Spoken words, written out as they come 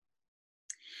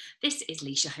This is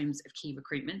Leisha Holmes of Key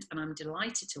Recruitment, and I'm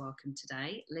delighted to welcome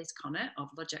today Liz Connor of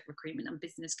Logjec Recruitment and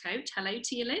Business Coach. Hello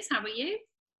to you, Liz. How are you?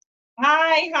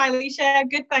 Hi, Leisha.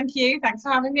 Good, thank you. Thanks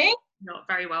for having me. Not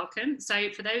very welcome. So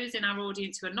for those in our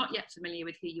audience who are not yet familiar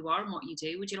with who you are and what you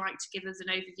do, would you like to give us an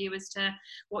overview as to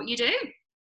what you do?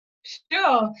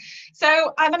 Sure.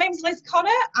 So my name is Liz Connor.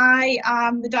 I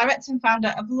am the director and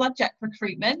founder of Logjec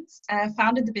Recruitment.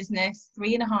 Founded the business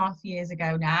 3.5 years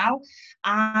ago now,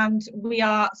 and we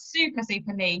are super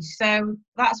niche. So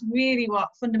that's really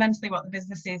fundamentally what the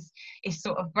business is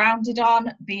sort of grounded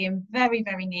on, being very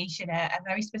niche in a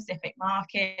very specific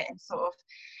market, and sort of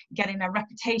getting a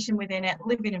reputation within it,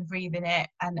 living and breathing it,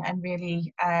 and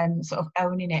really sort of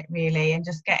owning it really, and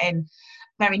just getting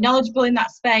very knowledgeable in that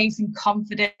space and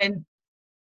confident,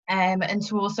 and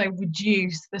to also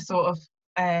reduce the sort of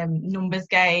numbers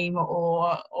game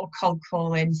or cold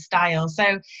calling style.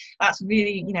 So that's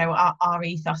really, our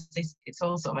ethos is it's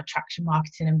all sort of attraction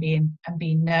marketing and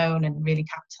being known and really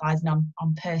capitalizing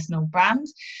on personal brand.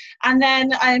 And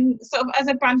then sort of as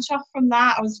a branch off from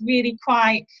that, I was really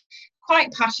quite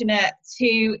passionate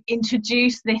to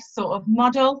introduce this sort of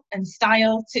model and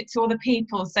style to other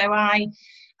people. So I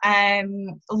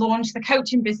launched the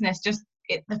coaching business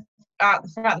throughout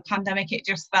the pandemic. It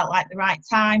just felt like the right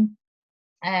time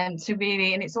to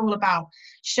really, and it's all about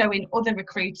showing other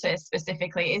recruiters,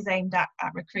 specifically it is aimed at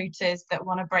recruiters that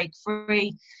want to break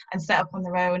free and set up on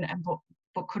their own, and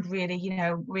but could really,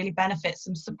 really benefit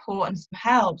some support and some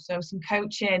help, so some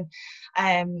coaching.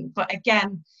 But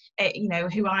again,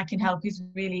 who I can help is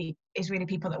really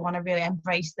people that want to really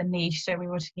embrace the niche. So we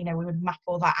would map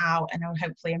all that out, and I would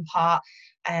hopefully impart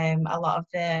a lot of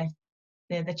the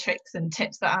tricks and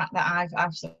tips that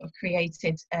I've sort of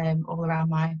created all around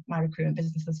my recruitment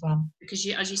business as well. Because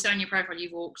as you say on your profile,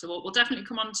 you've walked the walk. We'll definitely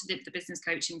come on to the business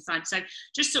coaching side. So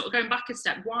just sort of going back a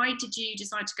step, why did you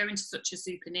decide to go into such a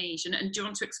super niche? And do you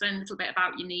want to explain a little bit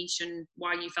about your niche and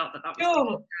why you felt that was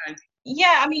Sure.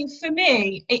 Yeah, I mean, for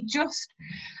me, it just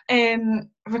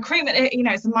recruitment.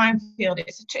 It's a minefield.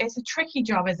 It's a tricky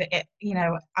job as it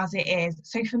is.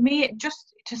 So for me, it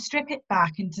just to strip it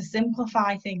back and to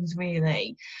simplify things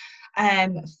really,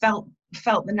 felt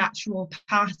the natural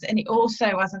path. And it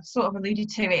also, as I've sort of alluded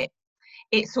to,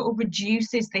 it sort of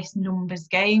reduces this numbers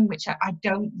game, which I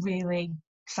don't really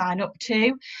sign up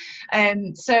to.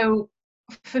 So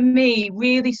for me,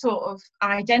 really sort of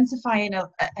identifying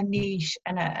a niche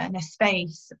and a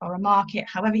space or a market,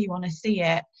 however you want to see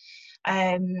it,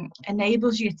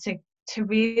 enables you to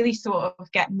really sort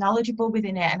of get knowledgeable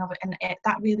within it, and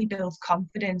that really builds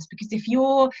confidence. Because if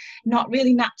you're not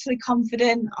really naturally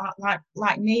confident,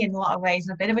 like me in a lot of ways,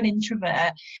 and a bit of an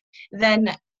introvert,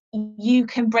 then you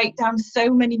can break down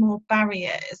so many more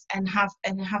barriers and have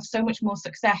so much more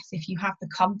success if you have the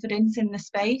confidence in the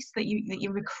space that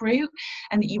you recruit,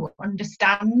 and that you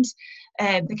understand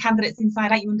the candidates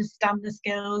inside out, you understand the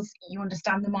skills, you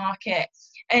understand the market,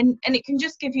 and it can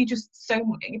just give you just a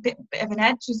bit of an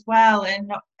edge as well. And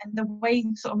the way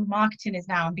sort of marketing is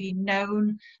now, and being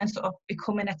known and sort of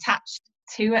becoming attached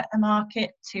to a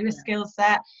market, to a skill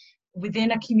set,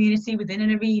 within a community, within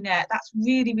an arena, that's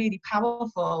really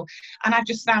powerful. And I've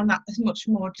just found that a much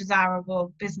more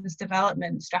desirable business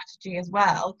development strategy as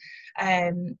well.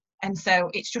 And so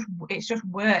it's just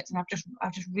worked, and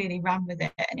I've just really ran with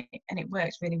it, and it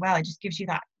works really well. It just gives you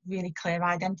that really clear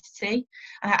identity,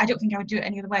 and I don't think I would do it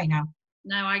any other way now.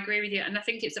 No, I agree with you, and I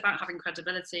think it's about having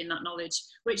credibility in that knowledge,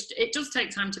 which it does take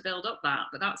time to build up that,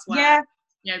 but that's where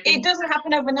it doesn't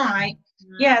happen overnight.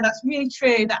 Yeah, that's really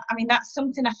true. That's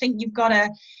something I think you've got to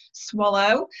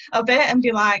swallow a bit and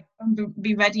be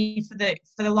ready for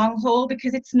the long haul,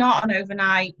 because it's not an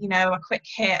overnight, a quick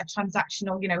hit, a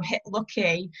transactional, hit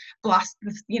lucky, blast,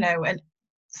 and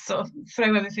sort of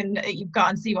throw everything that you've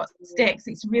got and see what sticks.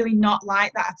 It's really not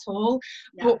like that at all.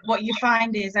 But what you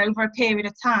find is, over a period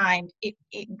of time,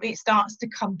 it starts to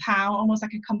compound, almost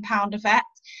like a compound effect,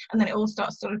 and then it all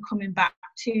starts sort of coming back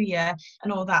to you,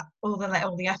 and all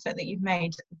the effort that you've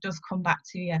made does come back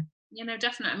to you.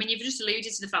 Definitely. I mean, you've just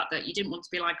alluded to the fact that you didn't want to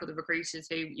be like other recruiters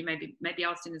who you maybe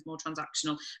are seen as more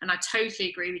transactional. And I totally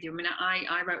agree with you. I mean,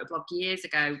 I wrote a blog years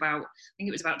ago about, I think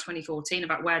it was about 2014,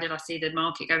 about where did I see the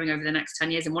market going over the next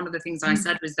 10 years. And one of the things I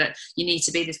said was that you need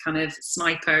to be this kind of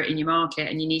sniper in your market,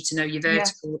 and you need to know your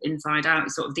vertical inside out,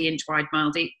 sort of the inch wide,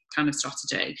 mile deep kind of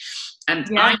strategy. And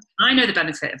I know the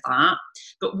benefit of that,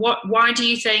 but why do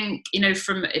you think,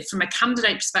 from a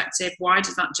candidate perspective, why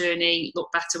does that journey look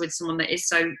better with someone that is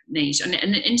so niche? And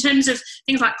in terms of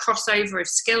things like crossover of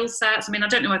skill sets, I mean, I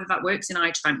don't know whether that works in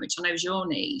iTrent, which I know is your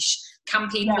niche. Can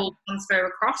people transfer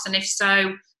across? And if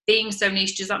so, being so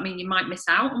niche, does that mean you might miss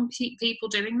out on people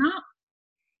doing that?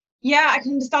 Yeah, I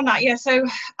can understand that. Yeah, so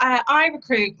I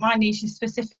recruit. My niche is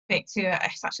specific to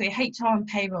it's actually a HR and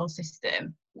payroll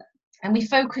system, and we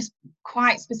focus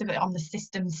quite specifically on the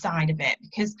systems side of it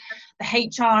because the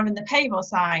HR and the payroll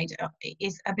side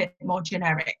is a bit more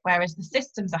generic, whereas the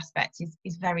systems aspect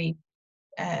is very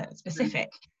specific.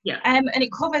 Yeah. And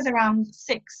it covers around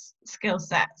 6 skill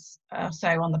sets or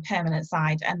so on the permanent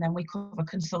side, and then we cover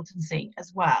consultancy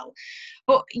as well.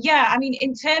 But yeah, I mean,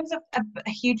 in terms of a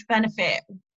huge benefit,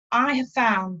 I have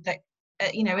found that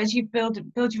as you build your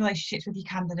relationships with your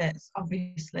candidates,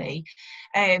 obviously,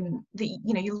 that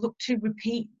you look to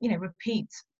repeat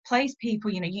place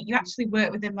people. You actually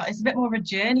work with them. It's a bit more of a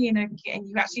journey, and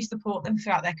you actually support them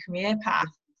throughout their career path.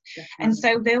 And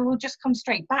so they will just come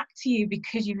straight back to you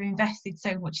because you've invested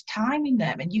so much time in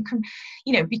them, and you can,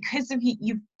 because of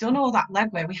you've done all that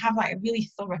legwork. We have like a really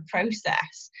thorough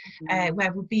process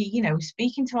where we'll be,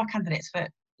 speaking to our candidates for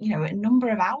a number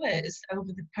of hours over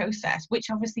the process,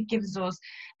 which obviously gives us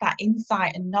that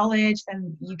insight and knowledge.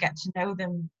 Then you get to know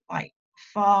them like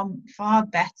far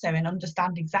better and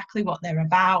understand exactly what they're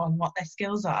about and what their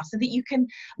skills are, so that you can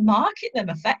market them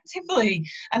effectively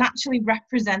and actually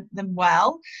represent them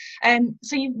well. And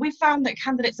so we've found that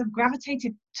candidates have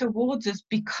gravitated towards us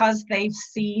because they've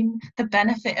seen the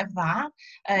benefit of that,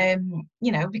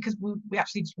 because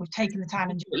we've taken the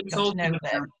time and got to know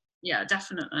them. Yeah,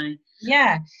 definitely.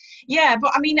 Yeah,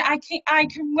 but I mean, I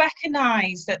can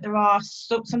recognise that there are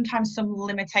sometimes some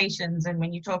limitations, and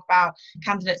when you talk about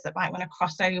candidates that might want to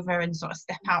cross over and sort of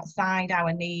step outside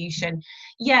our niche, and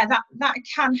yeah, that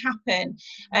can happen.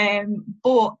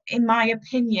 But in my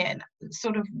opinion,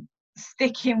 sort of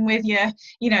sticking with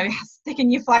sticking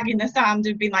your flag in the sand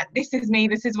and being like, this is me,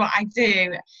 this is what I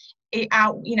do,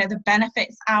 the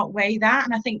benefits outweigh that.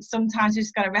 And I think sometimes you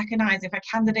just got to recognize if a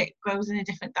candidate goes in a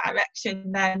different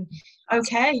direction, then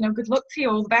okay, good luck to you,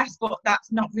 all the best, but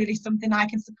that's not really something I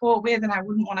can support with, and I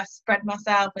wouldn't want to spread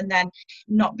myself and then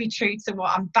not be true to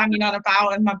what I'm banging on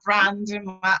about and my brand and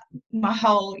my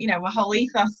whole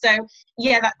ethos. So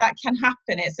yeah, that can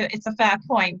happen. It's a fair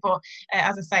point, but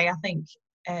as I say, I think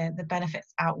the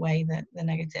benefits outweigh the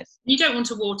negatives. You don't want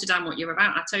to water down what you're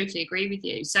about. I totally agree with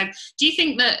you. So do you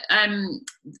think that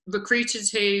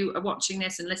recruiters who are watching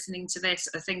this and listening to this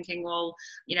are thinking, well,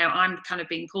 I'm kind of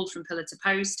being pulled from pillar to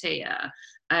post here,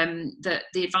 that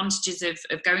the advantages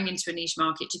of going into a niche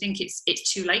market, do you think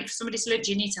it's too late for somebody to look?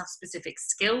 Do you need to have specific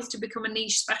skills to become a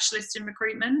niche specialist in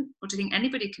recruitment, or do you think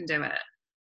anybody can do it?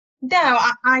 No,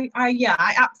 I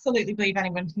absolutely believe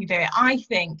anyone can do it. I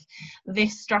think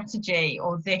this strategy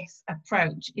or this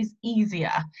approach is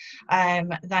easier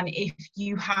than if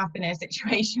you have been in a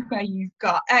situation where you've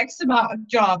got X amount of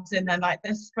jobs and then like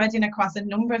they're spreading across a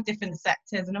number of different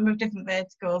sectors, a number of different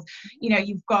verticals.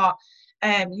 You've got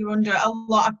you're under a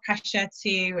lot of pressure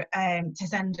to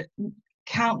send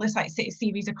countless like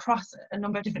CVs across a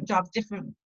number of different jobs,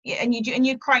 and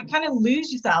you quite kind of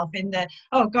lose yourself in the,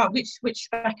 oh god, which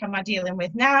spec am I dealing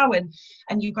with now, and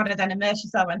you've got to then immerse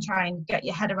yourself and try and get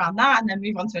your head around that, and then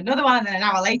move on to another one, and then an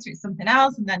hour later it's something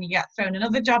else, and then you get thrown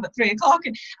another job at 3 o'clock,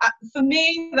 and for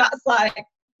me that's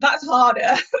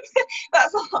harder.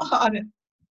 That's harder.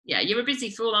 Yeah, you're a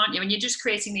busy fool, aren't you? And you're just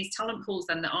creating these talent pools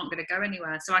then that aren't going to go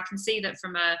anywhere. So I can see that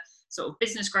from a sort of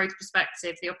business growth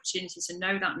perspective, the opportunity to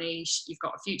know that niche, you've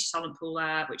got a future talent pool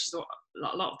there, which is what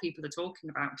a lot of people are talking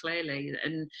about clearly.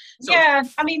 And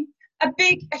I mean, a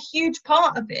huge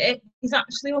part of it is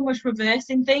actually almost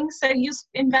reversing things. So you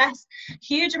invest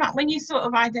huge amount when you sort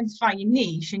of identify your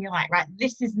niche and you're like, right,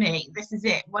 this is me, this is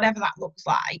it, whatever that looks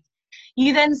like.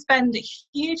 You then spend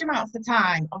huge amounts of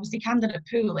time, obviously, candidate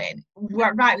pooling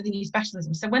right within your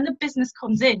specialism. So when the business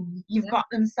comes in, you've got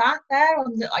them sat there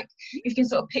on you can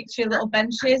sort of picture little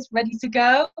benches ready to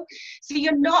go. So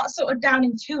you're not sort of down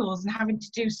in tools and having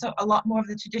to do a lot more of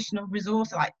the traditional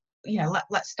resource, like,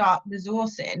 let's start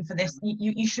resourcing for this.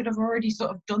 You should have already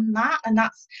sort of done that, and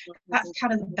that's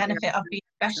kind of the benefit of being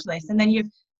a specialist. And then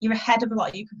you're ahead of a lot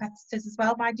of your competitors as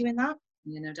well by doing that.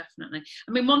 Definitely.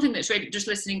 I mean, one thing that's really, just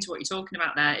listening to what you're talking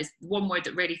about there, is one word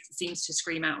that really seems to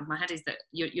scream out of my head is that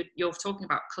you're talking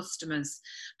about customers,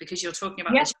 because you're talking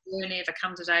about this journey of a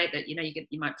candidate that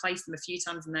you might place them a few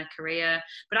times in their career,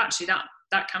 but actually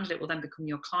that candidate will then become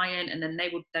your client, and then they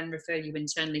would then refer you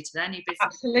internally to their new business.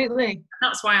 Absolutely.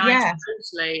 That's why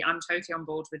I'm totally on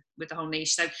board with the whole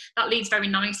niche. So that leads very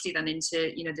nicely then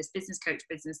into this business coach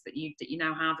business that you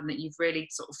now have, and that you've really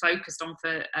sort of focused on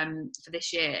for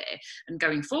this year and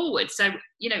going forward. So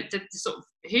the sort of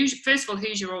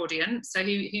who's your audience? So who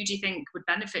do you think would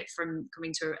benefit from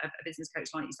coming to a business coach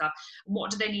like yourself? And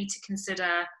what do they need to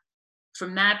consider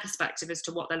from their perspective as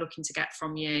to what they're looking to get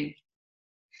from you?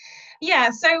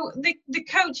 Yeah, so the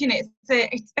coaching,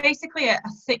 it's basically a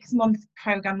 6-month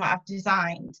program that I've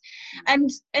designed, and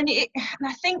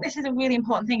I think this is a really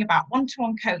important thing about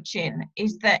one-to-one coaching,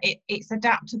 is that it's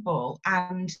adaptable.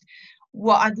 And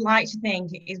what I'd like to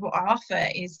think is what I offer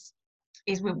is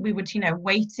we would,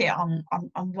 weight it on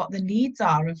what the needs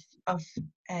are of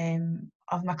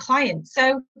my clients.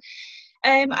 So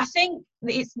I think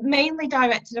it's mainly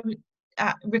directed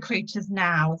at recruiters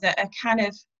now that are kind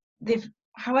of, they've,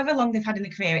 however long they've had in the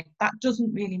career, that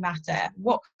doesn't really matter.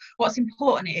 What's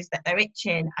important is that they're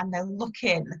itching and they're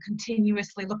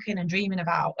continuously looking and dreaming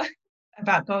about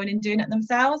going and doing it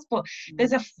themselves, but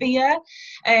there's a fear.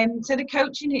 So the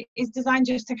coaching is designed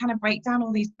just to kind of break down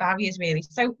all these barriers, really.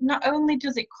 So not only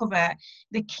does it cover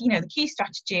the key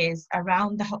strategies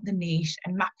around the niche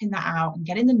and mapping that out and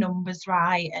getting the numbers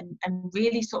right, and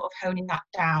really sort of honing that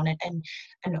down, and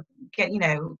get,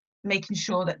 making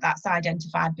sure that that's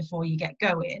identified before you get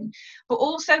going, but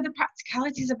also the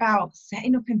practicalities about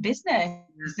setting up in business,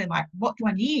 and like, what do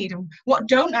I need and what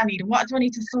don't I need and what do I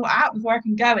need to sort out before I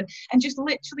can go, and just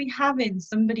literally having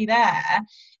somebody there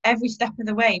every step of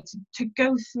the way to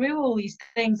go through all these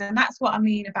things. And that's what I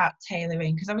mean about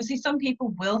tailoring, because obviously some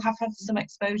people will have had some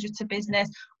exposure to business,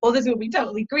 others will be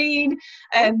totally green,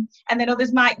 and then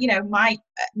others might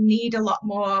need a lot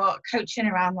more coaching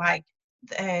around, like,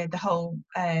 the whole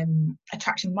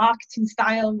attraction marketing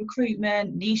style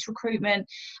recruitment, niche recruitment.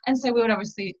 And so we would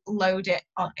obviously load it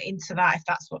into that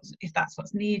if that's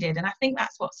what's needed. And I think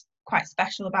that's what's quite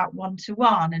special about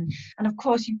one-to-one. And of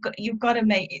course you've got to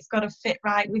it's got to fit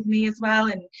right with me as well,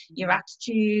 and your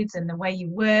attitudes and the way you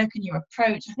work and your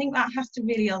approach. I think that has to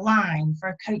really align for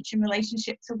a coaching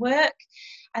relationship to work.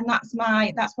 And that's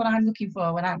what I'm looking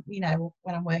for when I'm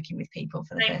working with people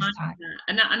for the first time.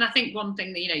 And I think one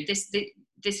thing that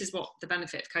this is what the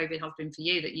benefit of COVID has been for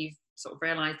you, that you've sort of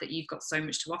realised that you've got so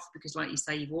much to offer, because, like you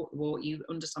say, you've walked the walk, you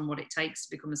understand what it takes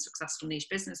to become a successful niche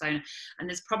business owner. And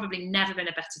there's probably never been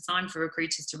a better time for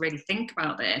recruiters to really think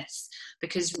about this,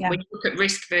 because when you look at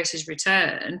risk versus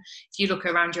return, if you look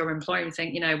around your employer and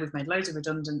think, we've made loads of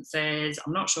redundancies,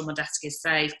 I'm not sure my desk is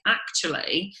safe.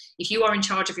 Actually, if you are in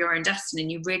charge of your own destiny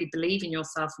and you really believe in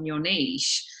yourself and your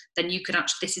niche, then you can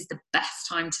this is the best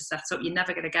time to set up. You're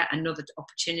never going to get another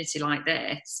opportunity like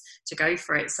this to go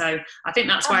for it. So I think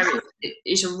that's where I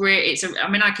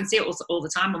can see it all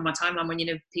the time on my timeline when,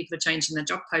 people are changing their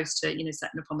job post to,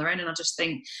 setting up on their own. And I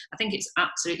think it's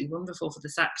absolutely wonderful for the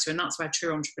sector. And that's where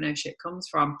true entrepreneurship comes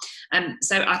from.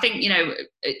 So I think,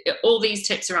 all these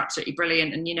tips are absolutely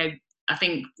brilliant. And, I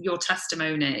think your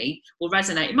testimony will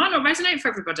resonate. It might not resonate for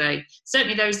everybody.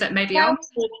 Certainly those that maybe are,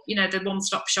 the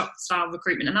one-stop shop style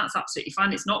recruitment, and that's absolutely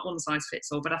fine. It's not one size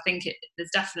fits all, but I think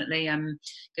there's definitely going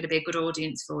to be a good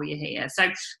audience for you here. So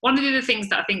one of the other things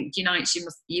that I think unites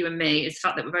you and me is the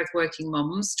fact that we're both working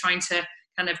mums, trying to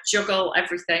kind of juggle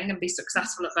everything and be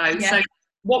successful at both. Yeah. So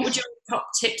what would your top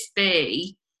tips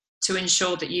be to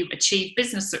ensure that you achieve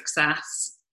business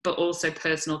success, but also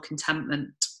personal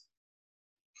contentment?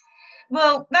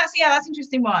 Well, that's an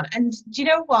interesting one. And do you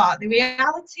know what? The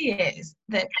reality is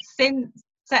that since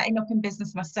setting up in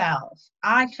business myself,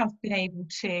 I have been able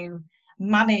to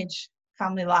manage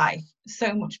family life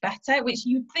so much better, which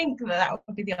you'd think that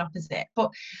would be the opposite.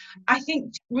 But I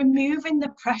think removing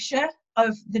the pressure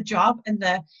of the job and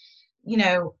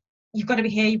you've got to be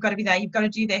here, you've got to be there, you've got to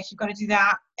do this, you've got to do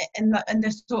that, and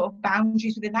the sort of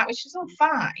boundaries within that, which is all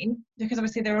fine, because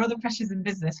obviously there are other pressures in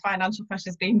business, financial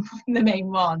pressures being the main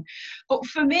one. But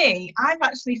for me, I've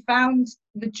actually found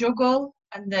the juggle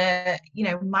and the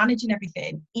managing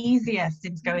everything easier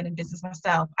since going in business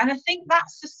myself. And I think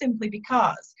that's just simply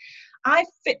because I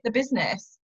fit the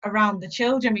business around the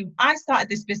children. I mean, I started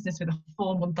this business with a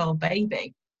 4-month-old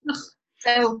baby.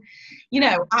 So,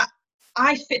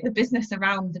 I fit the business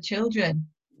around the children.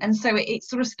 And so it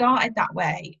sort of started that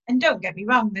way. And don't get me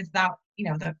wrong, there's that,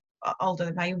 the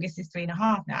older, my youngest is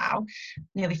 3.5 now,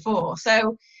 nearly 4.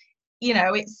 So,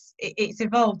 it's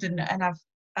evolved, and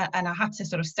I had to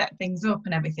sort of set things up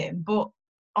and everything. But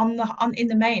in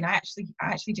the main, I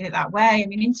actually did it that way. I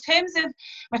mean, in terms of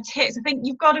my tips, I think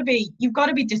you've got to be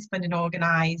disciplined and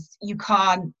organised. You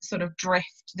can't sort of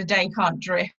drift. The day can't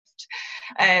drift.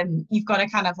 You've got to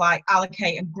kind of like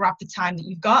allocate and grab the time that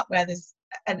you've got, where there's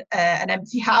an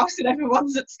empty house and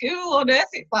everyone's at school on Earth.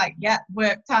 It's like,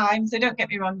 work time. So don't get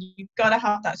me wrong, you've got to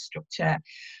have that structure.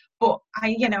 But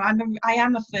I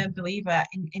am a firm believer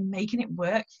in making it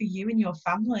work for you and your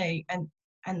family. And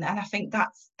I think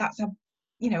that's a,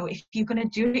 if you're going to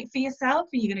do it for yourself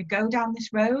and you're going to go down this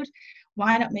road,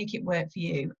 why not make it work for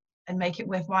you and make it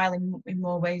worthwhile in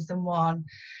more ways than one?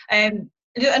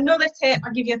 Another tip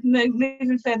I'll give you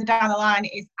moving further down the line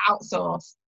is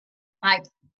outsource. Like,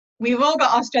 we've all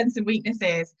got our strengths and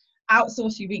weaknesses.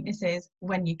 Outsource your weaknesses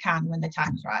when you can, when the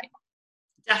time's right.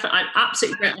 Definitely, I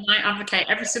absolutely agree, and I advocate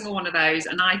every single one of those.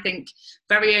 And I think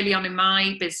very early on in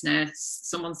my business,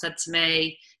 someone said to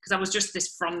me, because I was just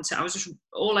I was just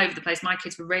all over the place. My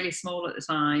kids were really small at the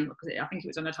time, because I think it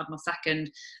was when I'd had my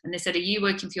second, and they said, "Are you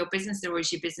working for your business, or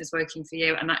is your business working for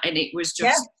you?" And it was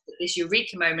just this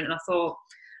eureka moment, and I thought,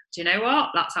 do you know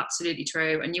what? That's absolutely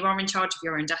true. And you are in charge of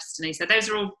your own destiny. So those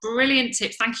are all brilliant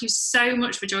tips. Thank you so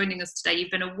much for joining us today. You've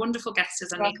been a wonderful guest,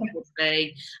 as I knew you would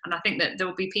be. And I think that there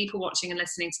will be people watching and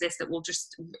listening to this that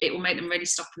it will make them really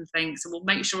stop and think. So we'll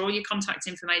make sure all your contact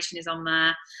information is on there,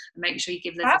 and make sure you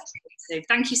give Liz a tip too.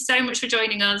 Thank you so much for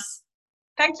joining us.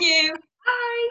 Thank you. Bye.